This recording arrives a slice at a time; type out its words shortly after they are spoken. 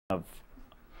of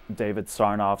David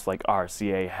Sarnoff's like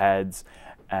RCA heads,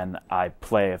 and I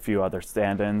play a few other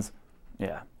stand-ins.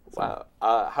 Yeah. Wow.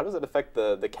 How does it affect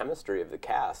the chemistry of the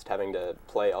cast, having to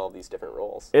play all these different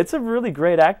roles? It's a really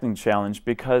great acting challenge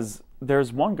because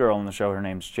there's one girl in the show, her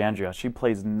name's Jandria. She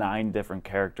plays 9 different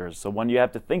characters. So when you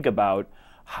have to think about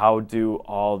how do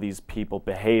all these people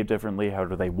behave differently, how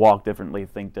do they walk differently,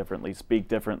 think differently, speak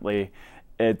differently,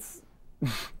 it's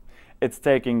it's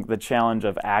taking the challenge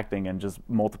of acting and just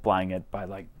multiplying it by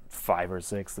like 5 or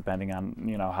 6, depending on,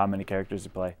 you know, how many characters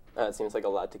you play. It seems like a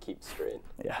lot to keep straight.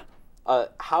 Yeah.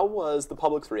 How was the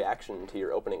public's reaction to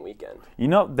your opening weekend? You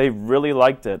know, they really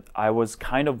liked it. I was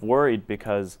kind of worried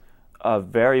because a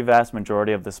very vast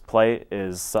majority of this play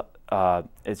is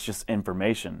it's just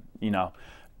information. You know,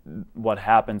 what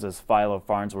happens is Philo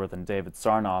Farnsworth and David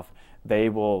Sarnoff, they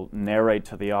will narrate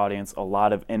to the audience a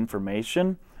lot of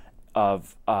information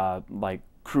of like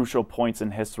crucial points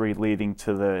in history leading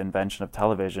to the invention of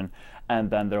television, and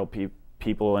then there'll be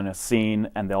people in a scene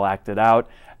and they'll act it out,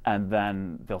 and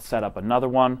then they'll set up another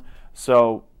one.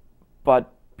 So,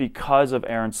 but because of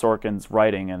Aaron Sorkin's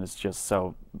writing, and it's just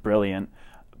so brilliant,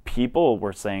 some people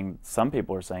were saying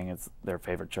it's their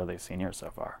favorite show they've seen here so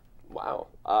far. Wow.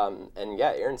 And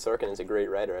yeah, Aaron Sorkin is a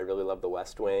great writer. I really love The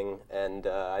West Wing, and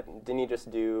didn't he just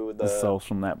do The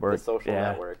Social Network? The Social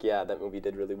Network, yeah. That movie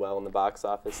did really well in the box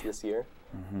office this year.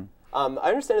 Mm-hmm. I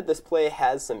understand that this play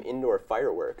has some indoor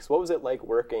fireworks. What was it like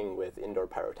working with indoor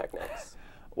pyrotechnics?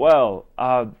 Well,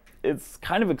 it's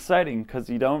kind of exciting because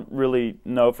you don't really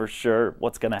know for sure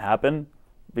what's going to happen,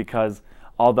 because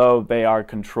although they are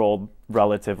controlled,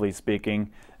 relatively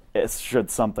speaking, should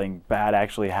something bad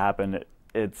actually happen,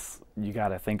 you got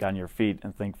to think on your feet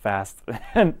and think fast.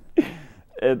 And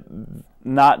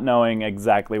not knowing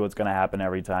exactly what's going to happen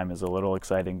every time is a little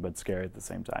exciting but scary at the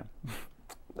same time.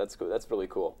 That's cool. That's really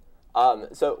cool.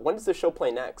 So when does the show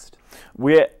play next?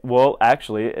 Well,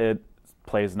 actually, it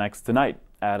plays next tonight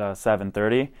at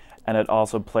 7:30, and it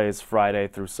also plays Friday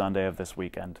through Sunday of this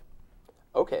weekend.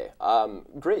 Okay,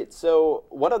 great. So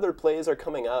what other plays are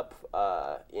coming up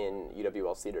in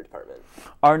UWL's theater department?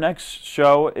 Our next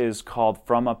show is called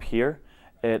From Up Here.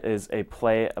 It is a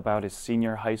play about a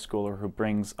senior high schooler who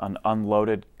brings an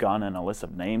unloaded gun and a list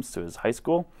of names to his high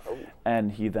school,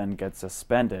 and he then gets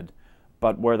suspended.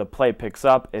 But where the play picks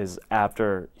up is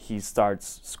after he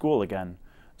starts school again.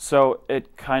 So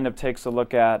it kind of takes a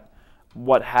look at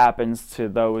what happens to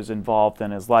those involved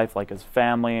in his life, like his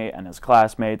family and his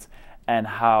classmates, and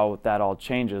how that all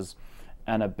changes.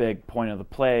 And a big point of the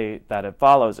play that it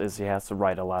follows is he has to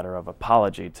write a letter of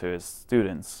apology to his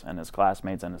students and his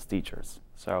classmates and his teachers.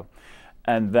 So,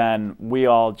 and then we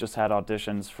all just had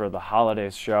auditions for the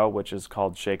holidays show, which is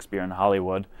called Shakespeare in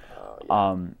Hollywood.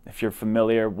 If you're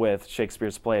familiar with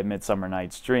Shakespeare's play A Midsummer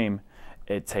Night's Dream,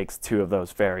 it takes 2 of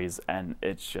those ferries, and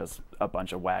it's just a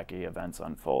bunch of wacky events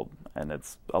unfold, and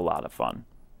it's a lot of fun.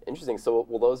 Interesting. So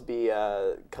will those be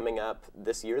coming up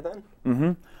this year then?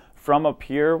 Mm-hmm. From Up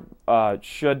Here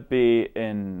should be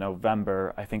in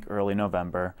November, I think early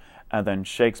November, and then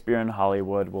Shakespeare in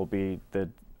Hollywood will be the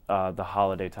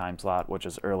holiday time slot, which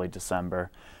is early December.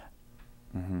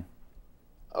 Mm-hmm.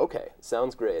 Okay,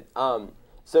 sounds great.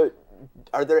 So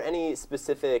are there any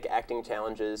specific acting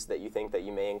challenges that you think that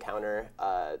you may encounter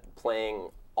playing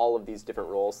all of these different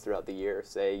roles throughout the year?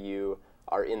 Say you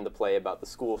are in the play about the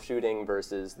school shooting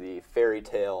versus the fairy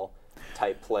tale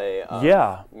type play of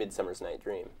Midsummer's Night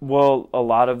Dream. Well, a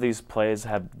lot of these plays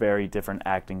have very different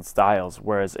acting styles,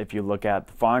 whereas if you look at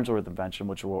the Farnsworth Invention,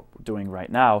 which we're doing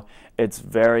right now, it's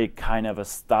very kind of a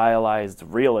stylized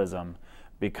realism,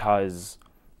 because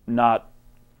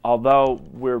although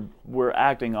we're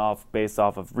acting based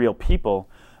off of real people,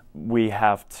 we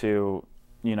have to,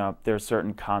 you know, there's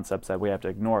certain concepts that we have to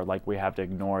ignore. Like, we have to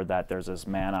ignore that there's this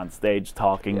man on stage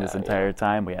talking this entire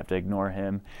time. We have to ignore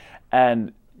him.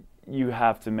 And you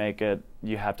have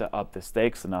to up the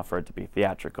stakes enough for it to be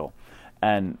theatrical.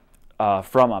 And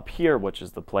From Up Here, which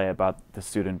is the play about the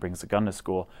student brings a gun to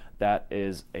school, that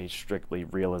is a strictly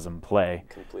realism play.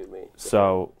 Completely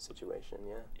so situation,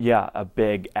 yeah, a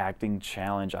big acting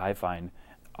challenge I find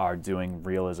are doing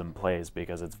realism plays,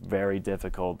 because it's very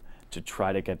difficult to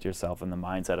try to get yourself in the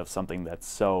mindset of something that's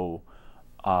so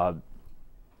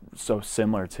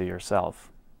similar to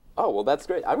yourself. Oh, well, that's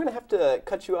great. I'm going to have to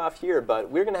cut you off here, but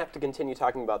we're going to have to continue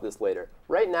talking about this later.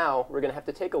 Right now, we're going to have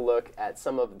to take a look at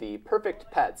some of the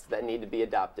perfect pets that need to be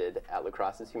adopted at La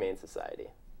Crosse's Humane Society.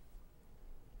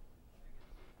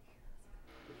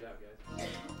 Good job, guys.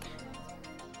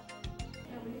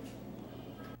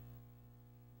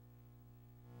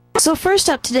 So first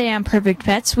up today on Perfect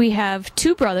Pets, we have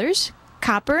 2 brothers,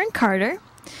 Copper and Carter.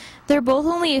 They're both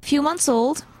only a few months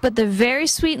old, but they're very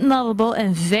sweet and lovable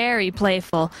and very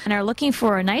playful and are looking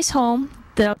for a nice home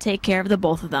that'll take care of the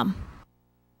both of them.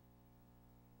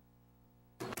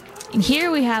 And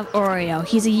here we have Oreo.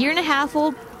 He's a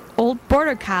 1.5-year-old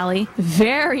border collie,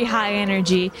 very high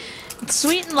energy,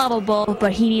 sweet and lovable,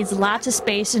 but he needs lots of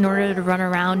space in order to run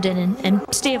around and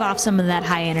stave off some of that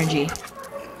high energy.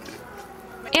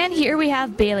 And here we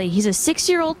have Bailey. He's a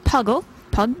 6-year-old pug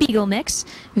beagle mix,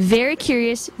 very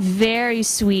curious, very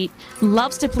sweet,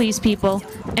 loves to please people,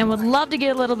 and would love to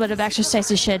get a little bit of exercise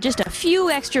to shed just a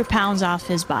few extra pounds off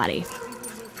his body.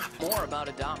 More about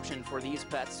adoption for these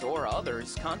pets or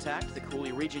others, contact the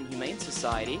Cooley Region Humane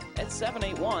Society at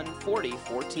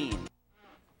 781-4014.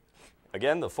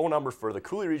 Again, the phone number for the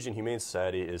Cooley Region Humane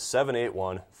Society is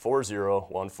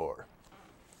 781-4014.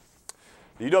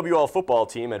 The UWL football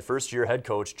team and first-year head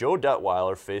coach Joe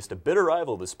Detweiler faced a bitter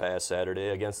rival this past Saturday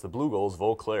against the Blue Goals of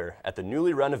Eau Claire at the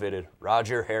newly renovated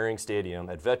Roger Herring Stadium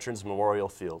at Veterans Memorial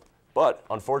Field. But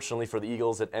unfortunately for the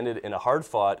Eagles, it ended in a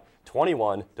hard-fought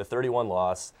 21-31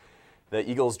 loss. The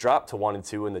Eagles dropped to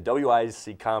 1-2 in the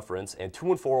WIC conference and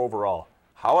 2-4 overall.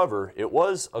 However, it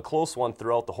was a close one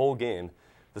throughout the whole game.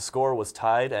 The score was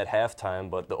tied at halftime,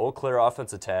 but the Eau Claire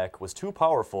offense attack was too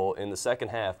powerful in the second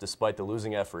half despite the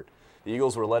losing effort. The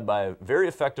Eagles were led by a very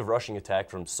effective rushing attack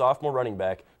from sophomore running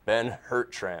back Ben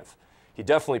Hurt-Tramp. He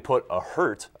definitely put a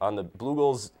hurt on the Blue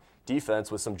Goals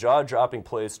defense with some jaw-dropping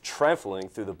plays trampling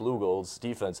through the Blue Goals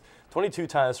defense 22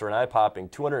 times for an eye-popping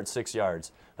 206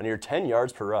 yards, a near 10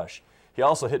 yards per rush. He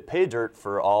also hit pay dirt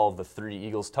for all of the 3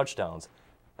 Eagles touchdowns.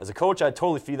 As a coach, I'd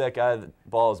totally feed that guy the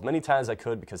ball as many times as I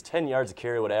could because 10 yards a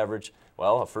carry would average,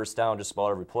 well, a first down just about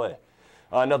every play.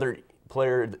 Another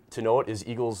player to note is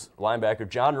Eagles linebacker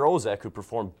John Rozek, who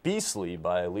performed beastly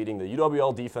by leading the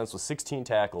UWL defense with 16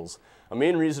 tackles. A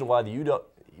main reason why the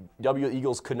UW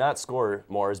Eagles could not score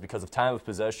more is because of time of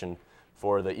possession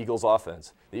for the Eagles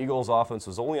offense. The Eagles offense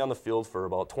was only on the field for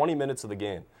about 20 minutes of the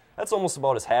game. That's almost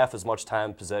about half as much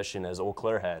time possession as Eau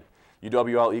Claire had.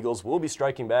 UWL Eagles will be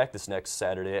striking back this next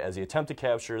Saturday as they attempt to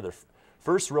capture their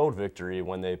first road victory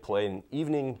when they play an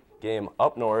evening game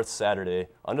up north Saturday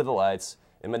under the lights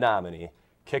in Menominee.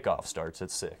 Kickoff starts at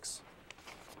 6.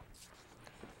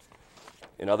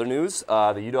 In other news,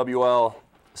 the UWL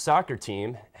soccer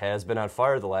team has been on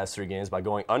fire the last 3 games by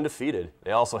going undefeated.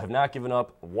 They also have not given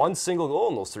up one single goal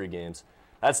in those 3 games.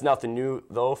 That's nothing new,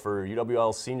 though, for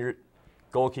UWL senior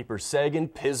goalkeeper Sagan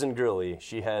Pizzengrilli.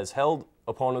 She has held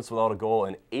opponents without a goal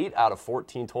in 8 out of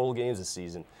 14 total games this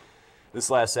season. This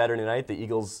last Saturday night, the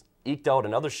Eagles eked out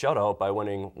another shutout by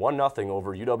winning 1-0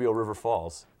 over UWO River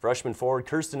Falls. Freshman forward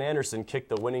Kirsten Anderson kicked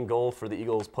the winning goal for the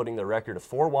Eagles, putting their record of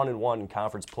 4-1-1 in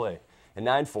conference play and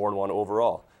 9-4-1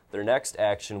 overall. Their next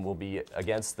action will be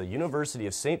against the University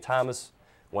of St. Thomas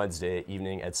Wednesday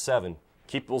evening at 7.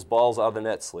 Keep those balls out of the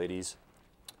nets, ladies.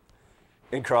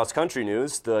 In cross-country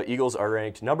news, the Eagles are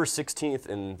ranked number 16th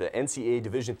in the NCAA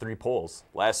Division III polls.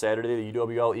 Last Saturday, the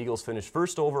UWL Eagles finished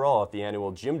first overall at the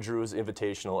annual Jim Drews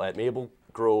Invitational at Maple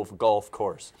Grove Golf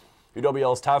Course.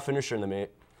 UWL's top finisher in the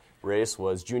race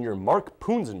was junior Mark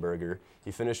Poonzenberger.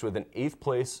 He finished with an 8th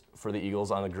place for the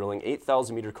Eagles on the grueling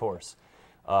 8,000-meter course.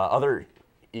 Other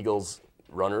Eagles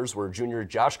runners were junior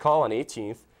Josh Call on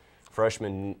 18th,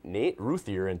 freshman Nate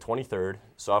Ruthier in 23rd,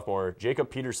 sophomore Jacob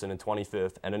Peterson in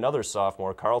 25th, and another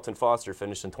sophomore, Carlton Foster,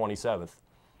 finished in 27th.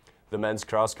 The men's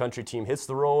cross-country team hits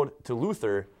the road to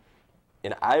Luther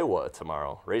in Iowa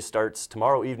tomorrow. Race starts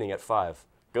tomorrow evening at 5.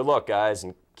 Good luck, guys,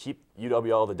 and keep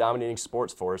UWL the dominating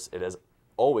sports force it has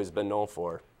always been known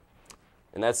for.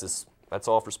 And that's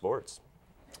all for sports.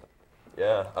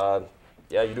 UWL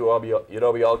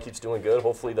keeps doing good.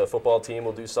 Hopefully the football team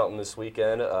will do something this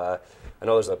weekend. I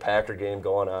know there's a Packer game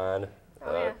going on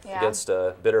against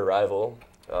a bitter rival.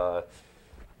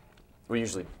 We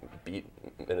usually beat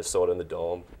Minnesota in the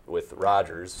Dome with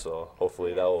Rodgers, so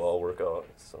hopefully that will all work out.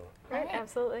 So. Right,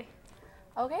 absolutely.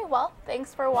 Okay, well,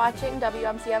 thanks for watching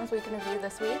WMCM's Week in Review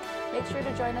this week. Make sure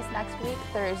to join us next week,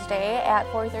 Thursday at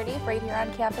 4:30, right here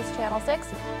on Campus Channel 6,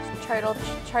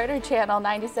 Charter Channel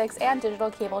 96, and Digital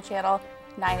Cable Channel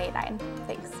 989.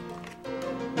 Thanks.